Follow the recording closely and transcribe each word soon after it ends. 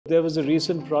There was a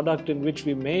recent product in which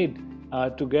we made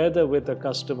together with a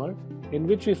customer, in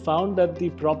which we found that the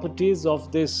properties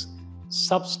of this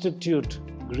substitute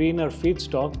greener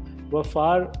feedstock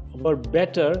were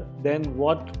better than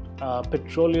what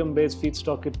petroleum-based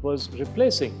feedstock it was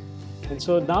replacing. And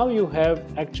so now you have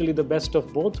actually the best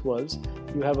of both worlds.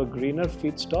 You have a greener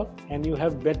feedstock and you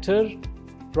have better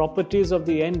properties of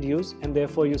the end use, and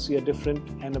therefore you see a different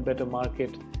and a better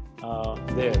market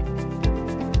there.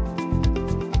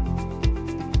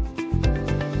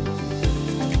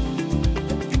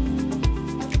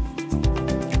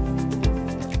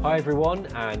 Hi everyone,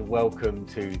 and welcome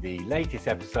to the latest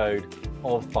episode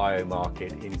of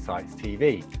Biomarket Insights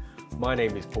TV. My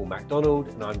name is Paul MacDonald,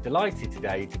 and I'm delighted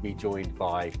today to be joined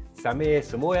by Samir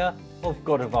Somaiya of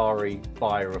Godavari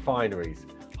Biorefineries.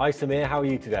 Hi Samir, how are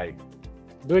you today?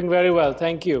 Doing very well,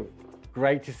 thank you.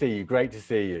 Great to see you, great to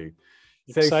see you.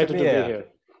 Excited to be here.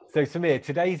 So Samir,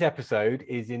 today's episode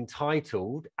is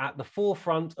entitled At the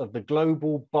Forefront of the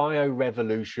Global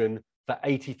Bio-Revolution for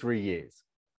 83 Years.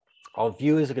 Our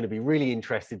viewers are going to be really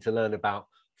interested to learn about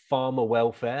farmer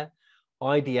welfare,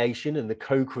 ideation and the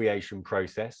co-creation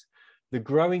process, the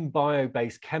growing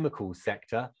bio-based chemicals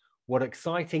sector, what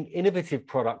exciting innovative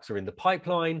products are in the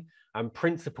pipeline, and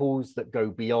principles that go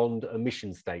beyond a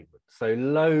mission statement. So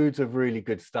loads of really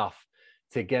good stuff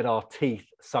to get our teeth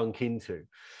sunk into.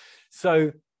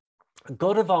 So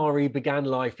Godavari began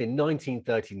life in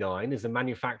 1939 as a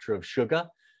manufacturer of sugar,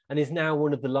 and is now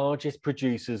one of the largest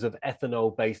producers of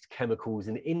ethanol-based chemicals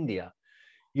in India.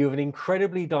 You have an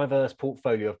incredibly diverse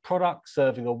portfolio of products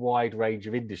serving a wide range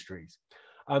of industries.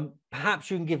 Perhaps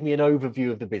you can give me an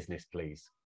overview of the business, please.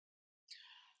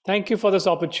 Thank you for this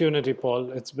opportunity,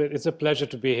 Paul. It's a pleasure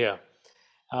to be here.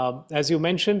 As you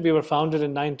mentioned, we were founded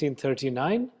in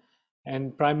 1939,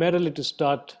 and primarily to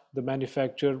start the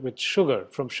manufacture with sugar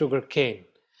from sugar cane.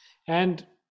 And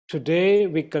today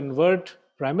we convert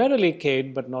primarily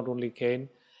cane, but not only cane,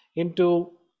 into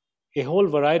a whole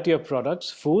variety of products,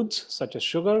 foods such as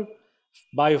sugar,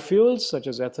 biofuels such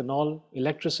as ethanol,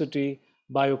 electricity,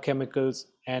 biochemicals,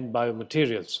 and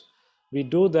biomaterials. We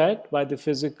do that by the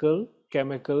physical,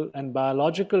 chemical, and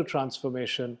biological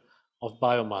transformation of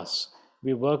biomass.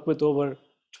 We work with over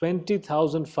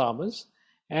 20,000 farmers,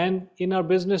 and in our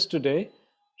business today,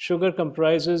 sugar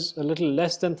comprises a little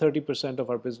less than 30% of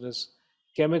our business.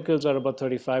 Chemicals are about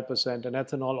 35%, and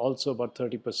ethanol also about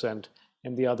 30%,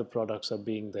 and the other products are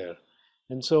being there.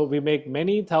 And so we make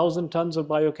many thousand tons of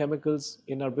biochemicals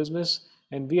in our business,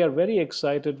 and we are very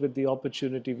excited with the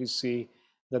opportunity we see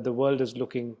that the world is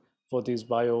looking for these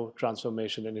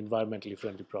biotransformation and environmentally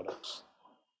friendly products.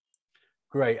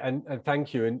 Great, and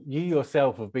thank you. And you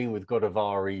yourself have been with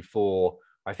Godavari for,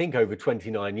 I think, over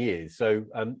 29 years. So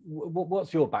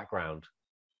what's your background?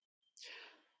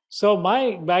 So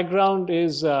my background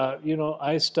is,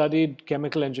 I studied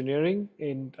chemical engineering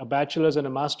in a bachelor's and a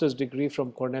master's degree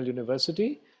from Cornell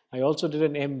University. I also did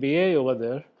an MBA over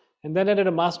there. And then I did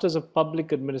a master's of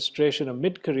public administration, a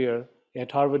mid-career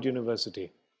at Harvard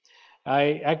University.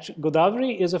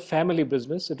 Godavari is a family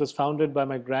business. It was founded by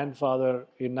my grandfather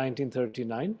in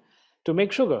 1939 to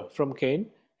make sugar from cane.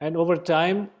 And over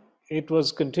time, it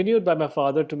was continued by my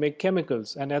father to make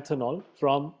chemicals and ethanol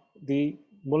from the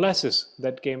molasses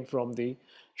that came from the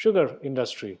sugar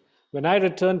industry. When I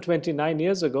returned 29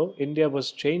 years ago, India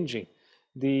was changing.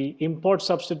 The import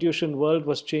substitution world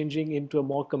was changing into a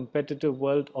more competitive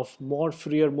world of more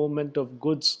freer movement of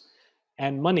goods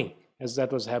and money as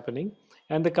that was happening.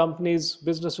 And the company's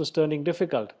business was turning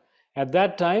difficult. At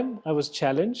that time, I was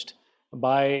challenged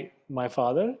by my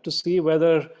father to see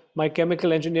whether my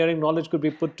chemical engineering knowledge could be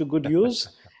put to good use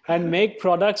and make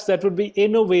products that would be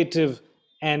innovative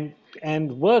and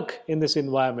work in this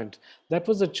environment. That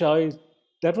was a choice.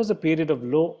 That was a period of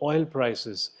low oil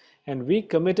prices. And we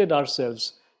committed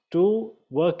ourselves to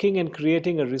working and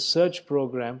creating a research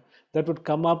program that would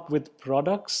come up with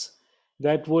products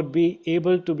that would be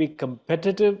able to be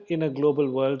competitive in a global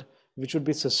world, which would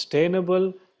be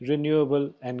sustainable,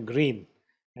 renewable, and green.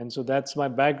 And so that's my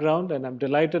background, and I'm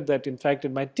delighted that, in fact,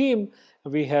 in my team,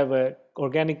 we have an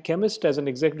organic chemist as an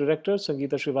executive director,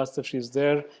 Sangeeta Srivastav, she's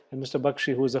there, and Mr.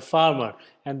 Bakshi, who is a farmer,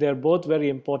 and they're both very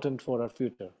important for our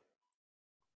future.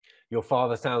 Your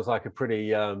father sounds like a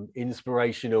pretty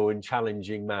inspirational and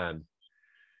challenging man.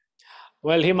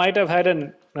 Well, he might have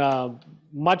had a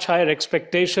much higher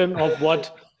expectation of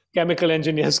what chemical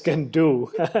engineers can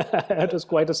do. It was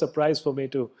quite a surprise for me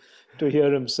to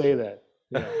hear him say that.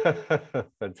 Yeah.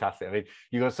 Fantastic. I mean,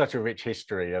 you've got such a rich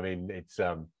history. I mean, it's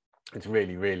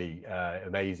really, really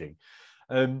amazing.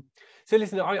 So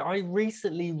listen, I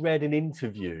recently read an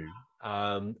interview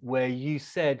where you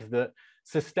said that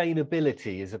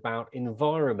sustainability is about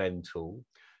environmental,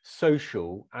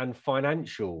 social, and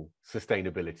financial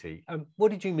sustainability.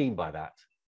 What did you mean by that?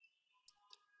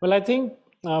 Well, I think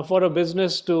for a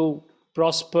business to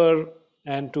prosper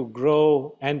and to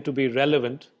grow and to be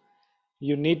relevant,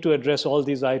 you need to address all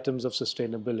these items of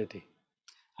sustainability.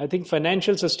 I think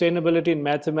financial sustainability in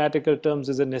mathematical terms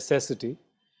is a necessity,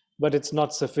 but it's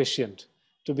not sufficient.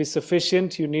 To be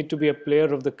sufficient, you need to be a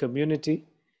player of the community,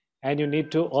 and you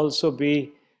need to also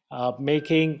be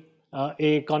making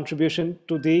a contribution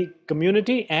to the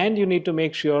community, and you need to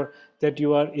make sure that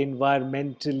you are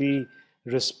environmentally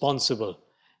responsible.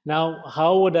 Now,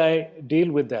 how would I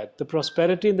deal with that? The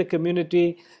prosperity in the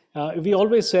community, we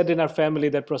always said in our family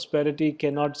that prosperity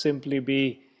cannot simply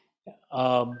be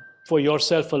for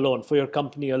yourself alone, for your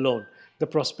company alone. The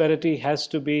prosperity has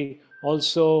to be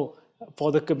also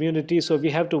for the community. So we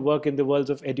have to work in the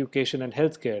worlds of education and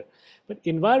healthcare. But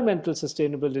environmental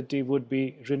sustainability would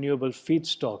be renewable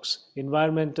feedstocks.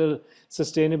 Environmental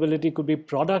sustainability could be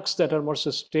products that are more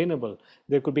sustainable.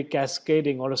 There could be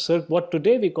cascading or what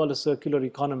today we call a circular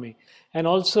economy. And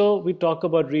also we talk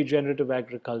about regenerative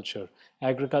agriculture,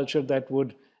 agriculture that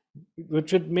which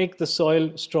would make the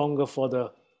soil stronger for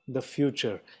the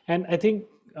future. And I think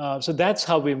so that's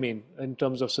how we mean in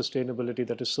terms of sustainability,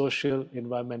 that is social,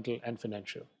 environmental, and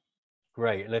financial.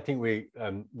 Great. And I think we,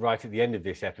 right at the end of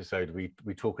this episode,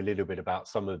 we talk a little bit about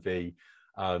some of the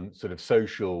sort of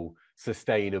social,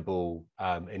 sustainable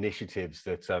initiatives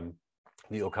that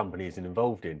your company is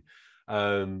involved in.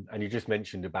 And you just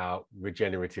mentioned about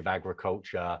regenerative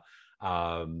agriculture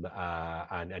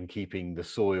and keeping the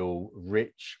soil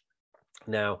rich.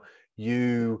 Now,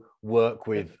 you work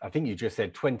with, I think you just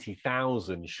said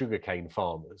 20,000 sugarcane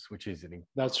farmers, which is an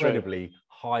incredibly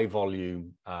high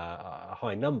volume,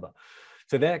 high number.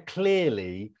 So they're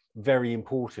clearly very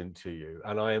important to you.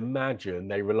 And I imagine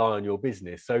they rely on your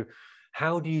business. So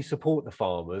how do you support the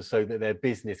farmers so that their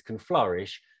business can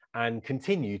flourish and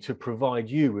continue to provide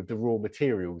you with the raw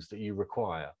materials that you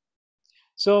require?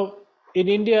 So in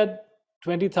India,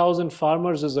 20,000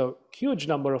 farmers is a huge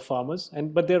number of farmers,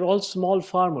 but they're all small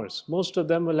farmers. Most of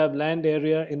them will have land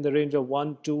area in the range of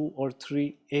 1, 2, or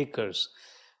 3 acres.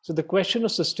 So the question of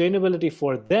sustainability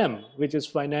for them, which is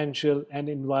financial and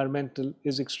environmental,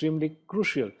 is extremely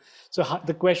crucial. So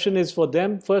the question is for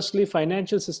them, firstly,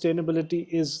 financial sustainability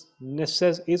is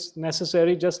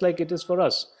necessary just like it is for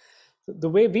us. The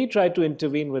way we try to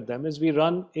intervene with them is we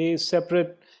run a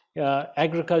separate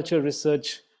agriculture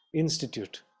research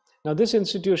institute. Now, this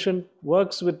institution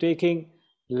works with taking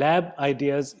lab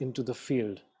ideas into the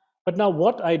field. But now,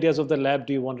 what ideas of the lab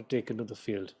do you want to take into the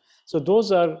field? So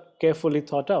those are carefully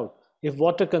thought out. If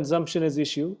water consumption is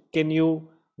issue, can you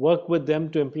work with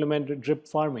them to implement drip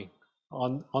farming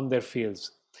on their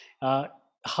fields?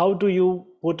 How do you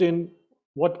put in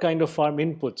what kind of farm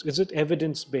inputs? Is it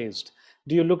evidence-based?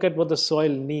 Do you look at what the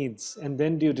soil needs and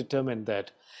then do you determine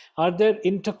that? Are there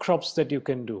intercrops that you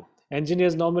can do?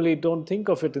 Engineers normally don't think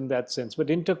of it in that sense, but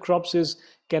intercrops is,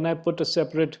 can I put a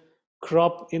separate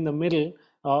crop in the middle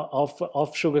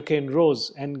of sugarcane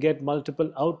rows and get multiple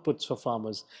outputs for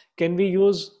farmers? Can we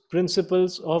use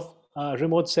principles of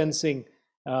remote sensing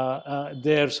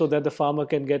there so that the farmer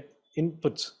can get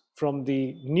inputs from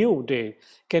the new day?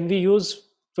 Can we use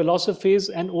philosophies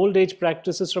and old age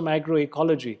practices from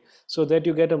agroecology so that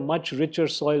you get a much richer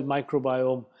soil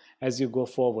microbiome as you go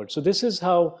forward? So this is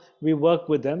how we work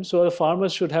with them. So the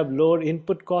farmers should have lower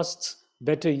input costs,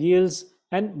 better yields,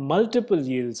 and multiple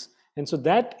yields. And so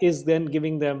that is then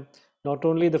giving them not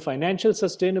only the financial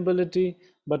sustainability,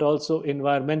 but also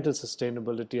environmental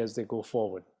sustainability as they go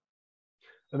forward.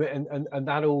 I mean, and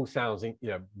that all sounds,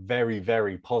 very,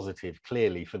 very positive,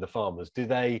 clearly, for the farmers. Do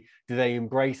they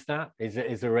embrace that?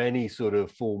 Is there any sort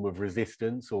of form of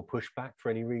resistance or pushback for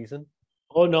any reason?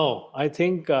 Oh no, I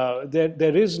think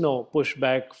there is no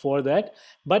pushback for that,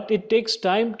 but it takes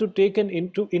time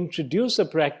to introduce a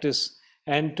practice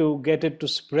and to get it to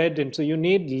spread. And so you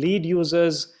need lead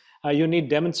users, you need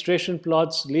demonstration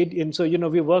plots, so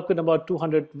we work with about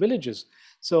 200 villages.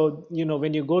 So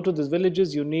when you go to these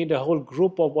villages, you need a whole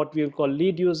group of what we'll call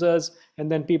lead users, and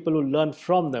then people who learn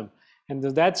from them. And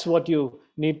that's what you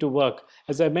need to work.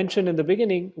 As I mentioned in the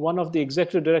beginning, one of the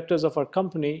executive directors of our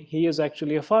company, he is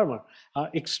actually a farmer,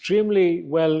 extremely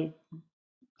well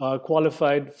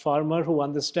qualified farmer who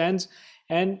understands.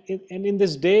 And in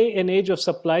this day and age of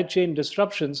supply chain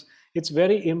disruptions, it's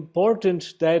very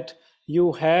important that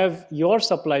you have your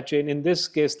supply chain, in this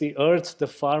case, the earth, the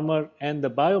farmer, and the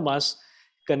biomass,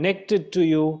 connected to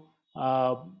you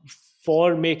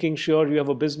for making sure you have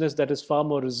a business that is far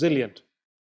more resilient.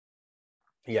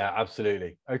 Yeah,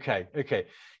 absolutely. Okay, okay.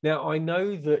 Now I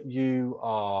know that you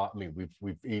are. I mean,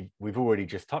 we've already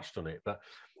just touched on it, but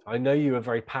I know you are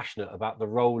very passionate about the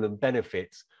role and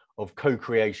benefits of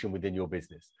co-creation within your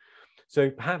business. So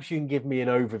perhaps you can give me an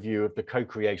overview of the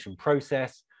co-creation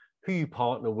process, who you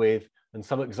partner with, and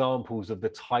some examples of the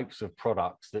types of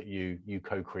products that you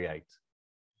co-create.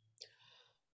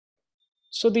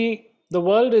 So the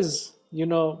world is,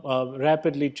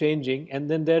 rapidly changing, and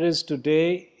then there is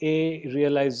today a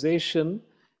realization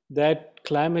that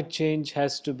climate change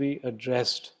has to be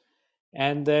addressed,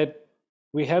 and that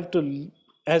we have to,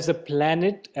 as a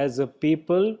planet, as a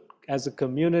people, as a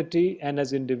community, and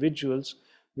as individuals,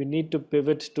 we need to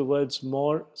pivot towards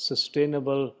more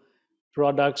sustainable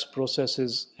products,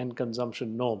 processes, and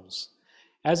consumption norms.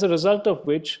 As a result of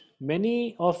which,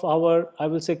 many of our, I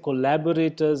will say,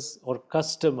 collaborators or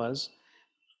customers,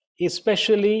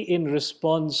 especially in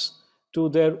response to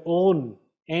their own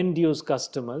end use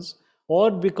customers,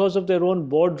 or because of their own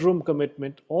boardroom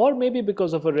commitment, or maybe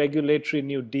because of a regulatory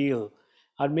new deal,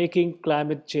 are making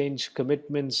climate change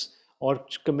commitments or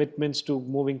commitments to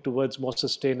moving towards more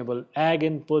sustainable ag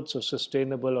inputs or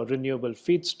sustainable or renewable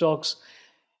feedstocks.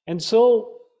 And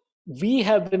so we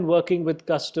have been working with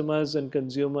customers and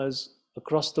consumers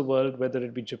across the world, whether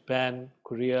it be Japan,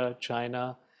 Korea,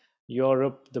 China,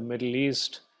 Europe, the Middle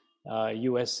East,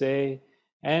 USA,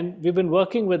 and we've been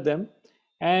working with them,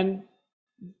 and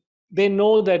they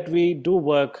know that we do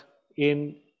work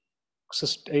in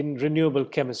renewable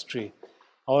chemistry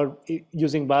or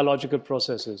using biological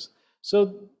processes.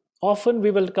 So often we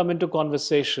will come into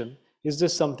conversation, is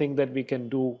this something that we can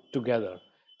do together?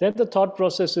 Then the thought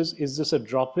process is this a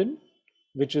drop in,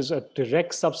 which is a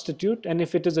direct substitute? And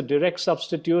if it is a direct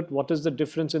substitute, what is the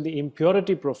difference in the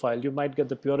impurity profile? You might get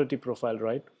the purity profile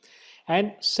right.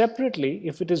 And separately,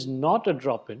 if it is not a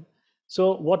drop in,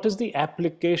 so what is the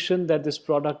application that this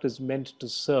product is meant to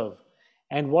serve?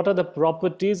 And what are the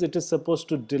properties it is supposed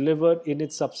to deliver in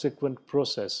its subsequent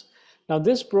process?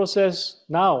 This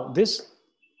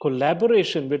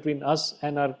collaboration between us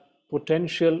and our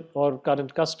potential or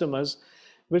current customers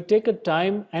will take a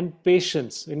time and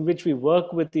patience in which we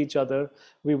work with each other.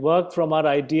 We work from our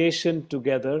ideation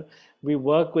together. We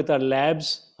work with our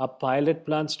labs, our pilot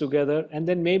plants together, and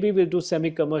then maybe we'll do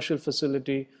semi-commercial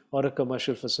facility or a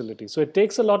commercial facility. So it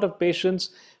takes a lot of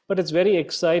patience, but it's very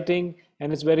exciting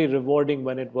and it's very rewarding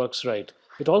when it works right.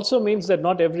 It also means that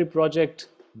not every project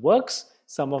works.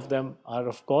 Some of them are,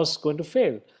 of course, going to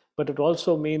fail, but it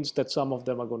also means that some of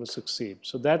them are going to succeed.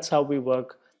 So that's how we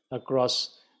work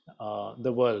across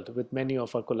the world with many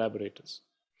of our collaborators.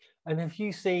 And have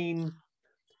you seen,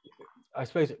 I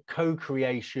suppose,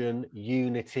 co-creation,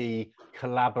 unity,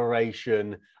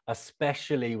 collaboration,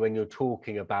 especially when you're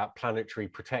talking about planetary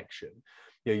protection?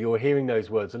 You're hearing those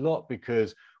words a lot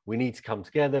because we need to come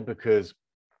together, because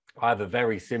I have a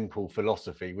very simple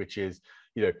philosophy, which is,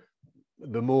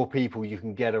 the more people you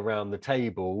can get around the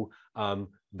table,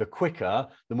 the quicker,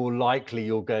 the more likely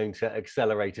you're going to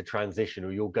accelerate a transition,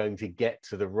 or you're going to get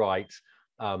to the right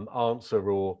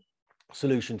answer or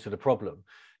solution to the problem.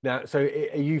 Now, so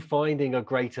are you finding a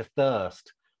greater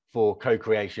thirst for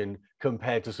co-creation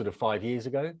compared to sort of 5 years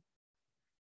ago?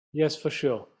 Yes, for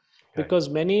sure. Okay. Because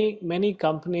many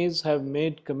companies have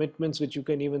made commitments which you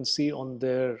can even see on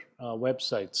their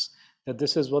websites, that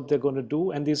this is what they're going to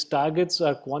do, and these targets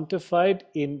are quantified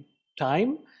in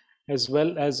time as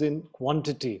well as in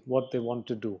quantity, what they want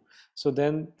to do. So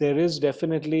then there is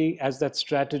definitely, as that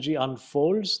strategy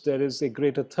unfolds, there is a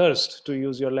greater thirst, to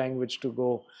use your language, to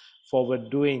go forward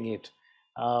doing it.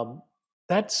 Um,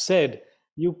 that said,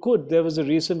 there was a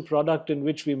recent product in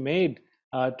which we made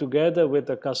together with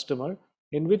a customer,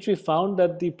 in which we found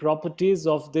that the properties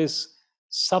of this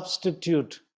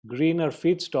substitute greener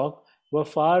feedstock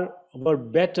were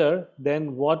better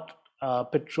than what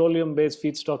petroleum-based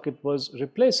feedstock it was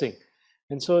replacing.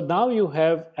 And so now you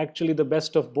have actually the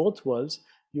best of both worlds.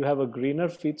 You have a greener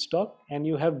feedstock and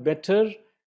you have better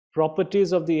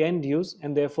properties of the end use,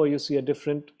 and therefore you see a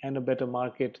different and a better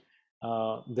market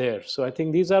there. So I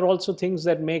think these are also things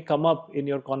that may come up in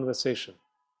your conversation.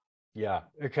 Yeah.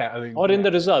 Okay. I mean, Or in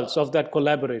the results of that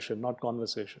collaboration, not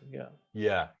conversation. Yeah.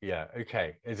 yeah. Yeah.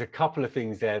 Okay. There's a couple of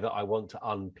things there that I want to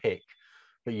unpick.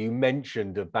 But you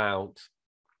mentioned about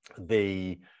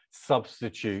the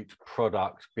substitute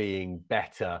product being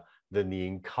better than the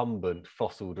incumbent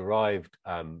fossil derived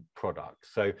product.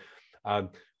 So I've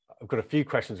got a few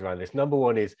questions around this. Number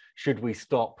one is, should we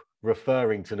stop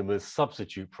referring to them as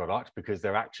substitute products because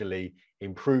they're actually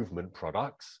improvement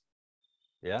products?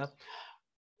 Yeah.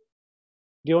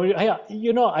 You're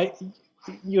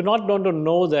not going to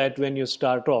know that when you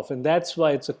start off, and that's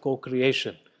why it's a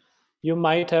co-creation. You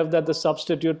might have that the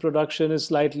substitute production is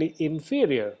slightly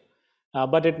inferior,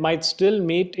 but it might still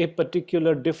meet a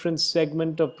particular different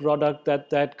segment of product that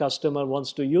that customer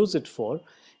wants to use it for.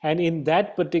 And in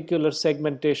that particular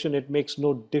segmentation, it makes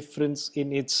no difference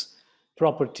in its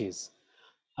properties.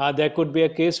 There could be a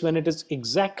case when it is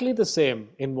exactly the same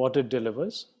in what it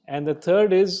delivers. And the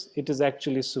third is it is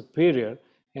actually superior.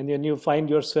 And then you find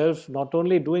yourself not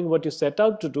only doing what you set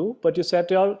out to do, but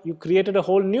you created a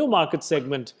whole new market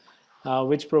segment,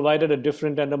 which provided a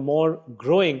different and a more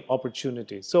growing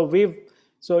opportunity. So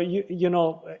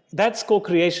that's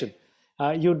co-creation.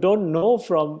 You don't know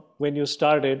from when you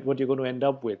started what you're going to end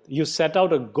up with. You set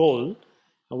out a goal,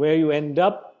 where you end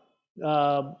up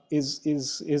is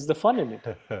the fun in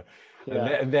it.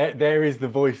 And Yeah. there is the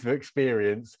voice of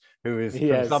experience, who is from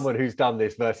Yes. someone who's done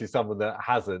this versus someone that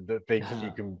hasn't, that thinks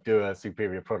you can do a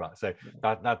superior product. So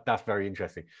that's very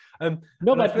interesting. No,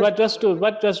 And I suppose,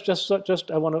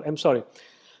 just I want to. I'm sorry.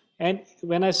 And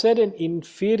when I said an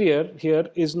inferior here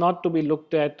is not to be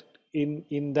looked at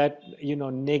in that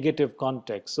negative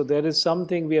context. So there is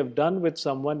something we have done with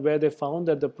someone where they found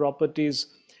that the properties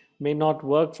may not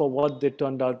work for what they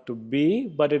turned out to be,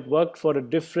 but it worked for a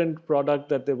different product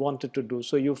that they wanted to do.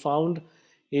 So you found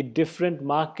a different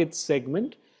market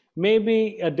segment,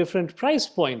 maybe a different price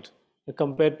point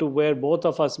compared to where both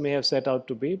of us may have set out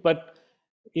to be. But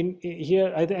in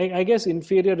here, I guess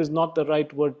inferior is not the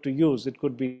right word to use. It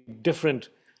could be different,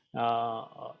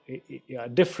 yeah,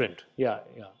 different. Yeah,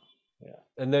 yeah, yeah.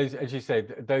 and those, as you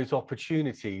said, those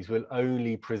opportunities will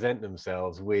only present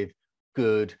themselves with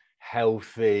good,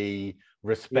 healthy, Yes,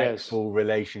 respectful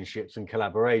relationships and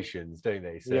collaborations, don't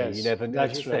they? So you yes, never, as you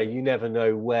that's say, right. you never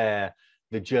know where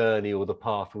the journey or the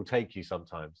path will take you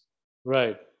sometimes.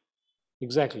 Right,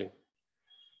 exactly.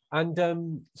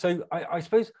 And so I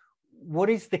suppose, what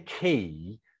is the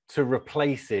key to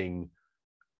replacing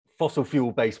fossil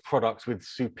fuel based products with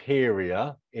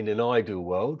superior, in an ideal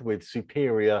world, with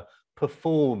superior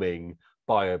performing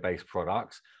bio based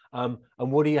products? And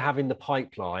what do you have in the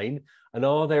pipeline? And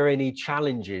are there any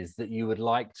challenges that you would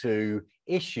like to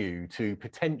issue to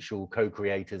potential co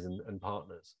creators and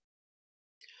partners?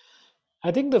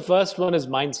 I think the first one is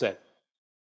mindset.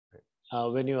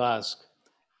 When you ask,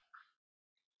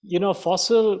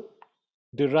 fossil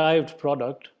derived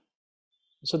product,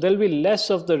 so there'll be less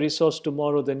of the resource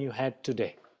tomorrow than you had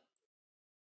today.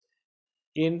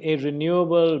 In a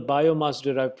renewable biomass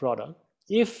derived product,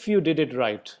 if you did it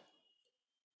right,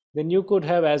 then you could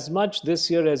have as much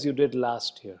this year as you did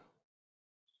last year.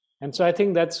 And so I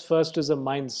think that's first is a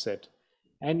mindset.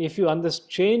 And if you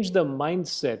change the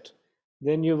mindset,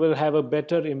 then you will have a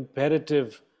better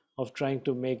imperative of trying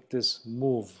to make this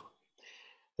move.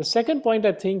 The second point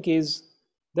I think is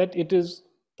that it is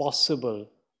possible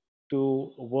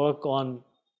to work on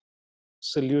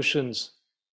solutions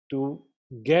to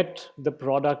get the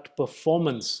product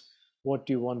performance what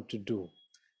you want to do.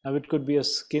 Now, it could be a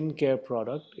skincare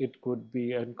product, it could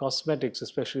be in cosmetics,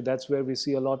 especially that's where we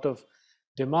see a lot of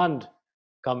demand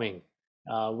coming,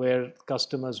 where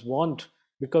customers want,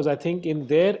 because I think in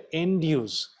their end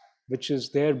use, which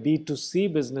is their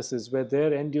B2C businesses, where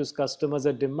their end use customers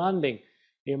are demanding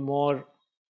a more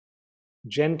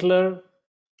gentler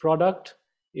product,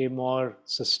 a more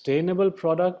sustainable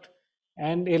product,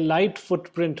 and a light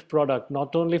footprint product,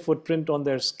 not only footprint on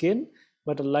their skin,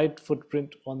 but a light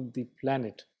footprint on the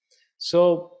planet.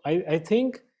 So I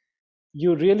think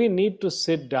you really need to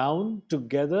sit down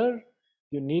together.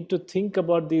 You need to think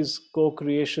about these co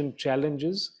creation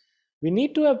challenges. We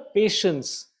need to have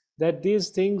patience that these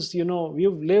things,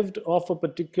 we've lived off a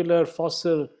particular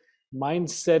fossil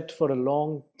mindset for a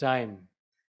long time.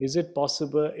 Is it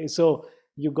possible? So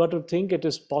you got to think it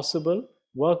is possible,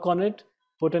 work on it,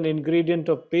 put an ingredient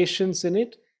of patience in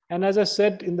it. And as I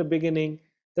said in the beginning,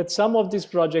 that some of these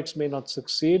projects may not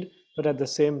succeed, but at the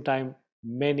same time,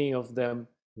 many of them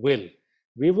will.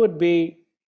 We would be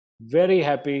very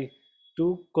happy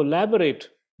to collaborate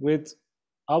with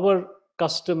our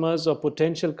customers or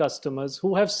potential customers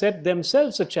who have set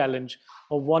themselves a challenge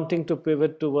of wanting to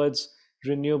pivot towards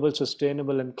renewable,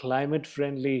 sustainable, and climate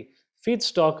friendly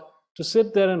feedstock, to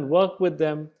sit there and work with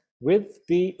them with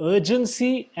the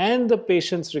urgency and the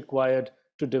patience required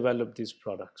to develop these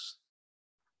products.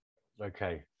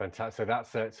 Okay, fantastic.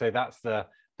 So that's the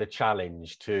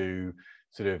challenge, to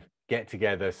sort of get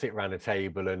together, sit around a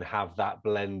table, and have that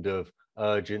blend of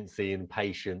urgency and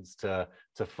patience to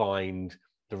find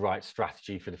the right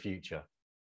strategy for the future.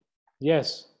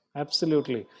 Yes,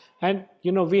 absolutely. And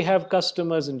we have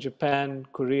customers in Japan,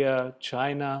 Korea,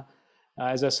 China,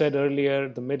 as I said earlier,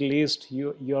 the Middle East,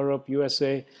 Europe,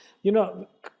 USA.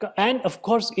 and of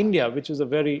course India, which is a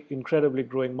very incredibly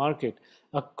growing market.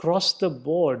 Across the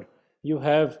board, you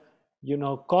have,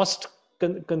 cost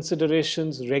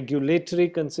considerations, regulatory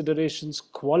considerations,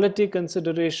 quality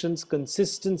considerations,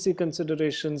 consistency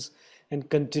considerations, and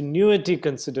continuity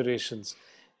considerations.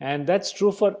 And that's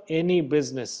true for any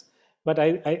business. But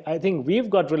I think we've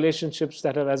got relationships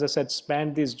that have, as I said,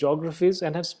 spanned these geographies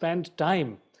and have spanned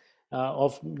time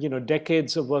of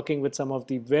decades of working with some of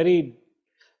the very,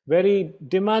 very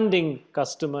demanding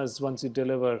customers once you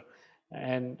deliver.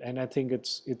 And I think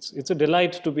it's a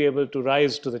delight to be able to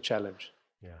rise to the challenge.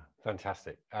 Yeah,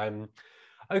 fantastic.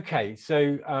 Okay,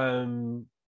 so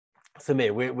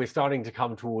Samir, we're starting to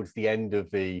come towards the end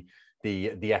of the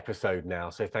episode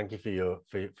now. So thank you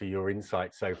for your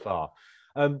insight so far.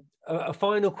 A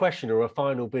final question or a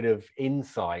final bit of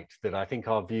insight that I think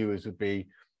our viewers would be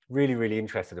really, really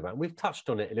interested about. We've touched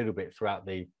on it a little bit throughout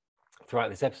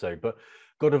this episode, but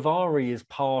Godavari is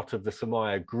part of the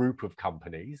Somaiya group of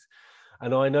companies.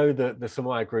 And I know that the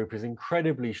Somaiya group has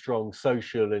incredibly strong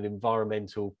social and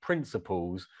environmental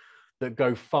principles that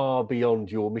go far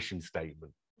beyond your mission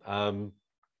statement.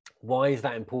 Why is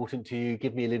that important to you?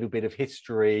 Give me a little bit of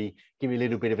history, give me a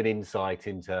little bit of an insight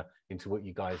into what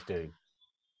you guys do.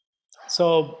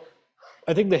 So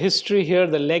I think the history here,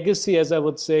 the legacy, as I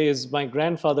would say, is my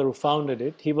grandfather who founded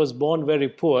it. He was born very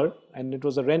poor, and it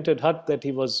was a rented hut that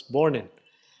he was born in.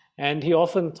 And he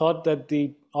often thought that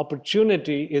the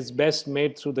opportunity is best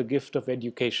made through the gift of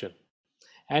education.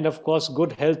 And of course,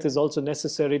 good health is also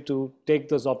necessary to take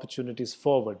those opportunities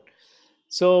forward.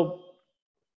 So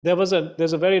there's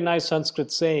a very nice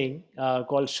Sanskrit saying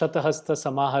called Shatahasta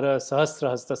Samahara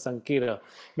Sahasrahasta Sankira,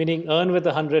 meaning earn with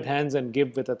 100 hands and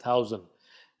give with 1,000.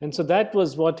 And so that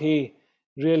was what he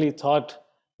really thought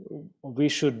we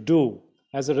should do,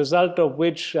 as a result of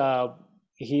which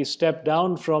he stepped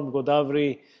down from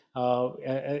Godavari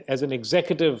as an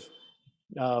executive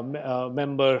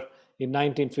member in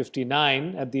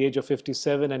 1959 at the age of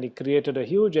 57, and he created a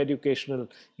huge educational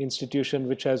institution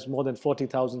which has more than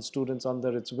 40,000 students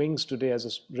under its wings today as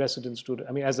a resident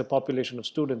student, as a population of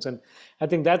students. And I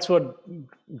think that's what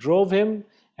drove him.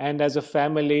 And as a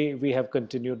family, we have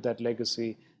continued that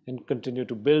legacy and continue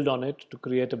to build on it to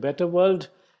create a better world,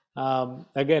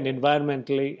 again,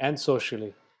 environmentally and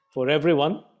socially for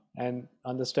everyone, and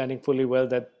understanding fully well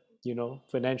that,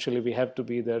 financially we have to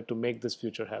be there to make this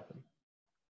future happen.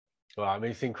 Well,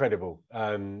 it's incredible,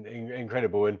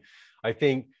 incredible. And I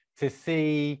think to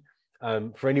see,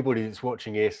 for anybody that's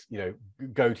watching this,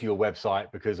 go to your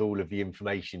website because all of the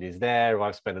information is there.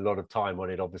 I've spent a lot of time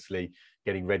on it, obviously,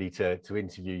 getting ready to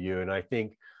interview you. And I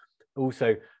think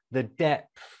also the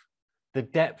depth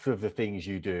of the things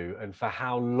you do and for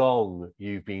how long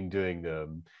you've been doing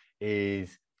them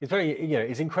is very,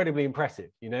 it's incredibly impressive.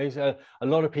 So a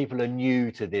lot of people are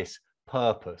new to this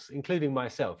purpose, including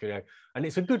myself, and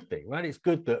it's a good thing, right? It's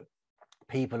good that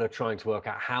people are trying to work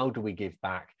out, how do we give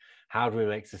back? How do we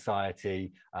make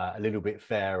society a little bit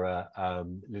fairer, a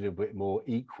little bit more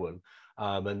equal?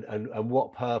 And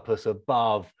what purpose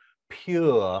above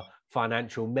pure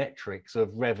financial metrics of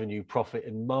revenue, profit,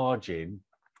 and margin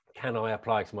can I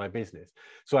apply to my business?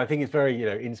 So I think it's very,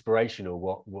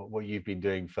 inspirational what you've been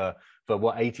doing for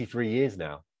 83 years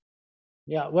now.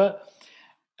 Yeah, well,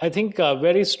 I think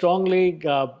very strongly,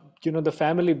 the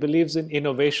family believes in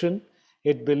innovation.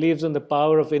 It believes in the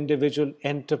power of individual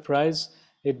enterprise.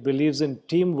 It believes in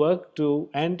teamwork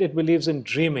and it believes in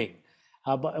dreaming.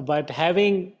 But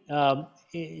having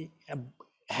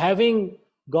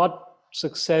got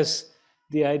success,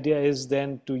 the idea is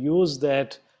then to use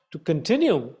that to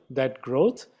continue that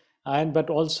growth, but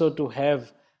also to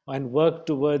have and work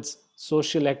towards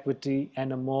social equity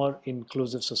and a more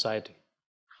inclusive society.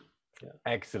 Yeah.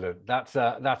 Excellent. That's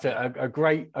a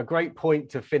great point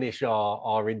to finish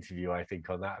our interview, I think,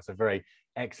 on that. It's a very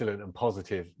excellent and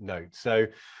positive note. So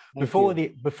before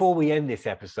we end this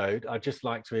episode, I'd just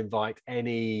like to invite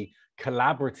any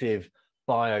collaborative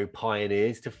bio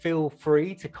pioneers to feel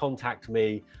free to contact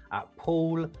me at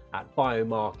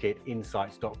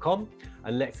paul@biomarketinsights.com,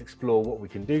 and let's explore what we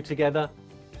can do together.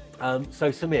 So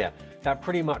Samir, that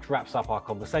pretty much wraps up our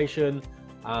conversation.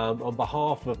 On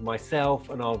behalf of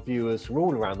myself and our viewers from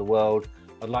all around the world,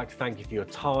 I'd like to thank you for your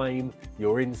time,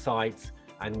 your insights,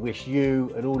 and wish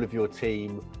you and all of your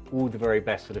team all the very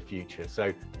best for the future.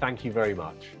 So thank you very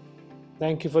much.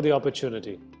 Thank you for the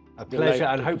opportunity. A pleasure,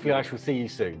 and hopefully I shall see you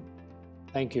soon.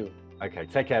 Thank you. Okay,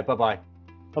 take care. Bye-bye.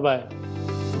 Bye-bye.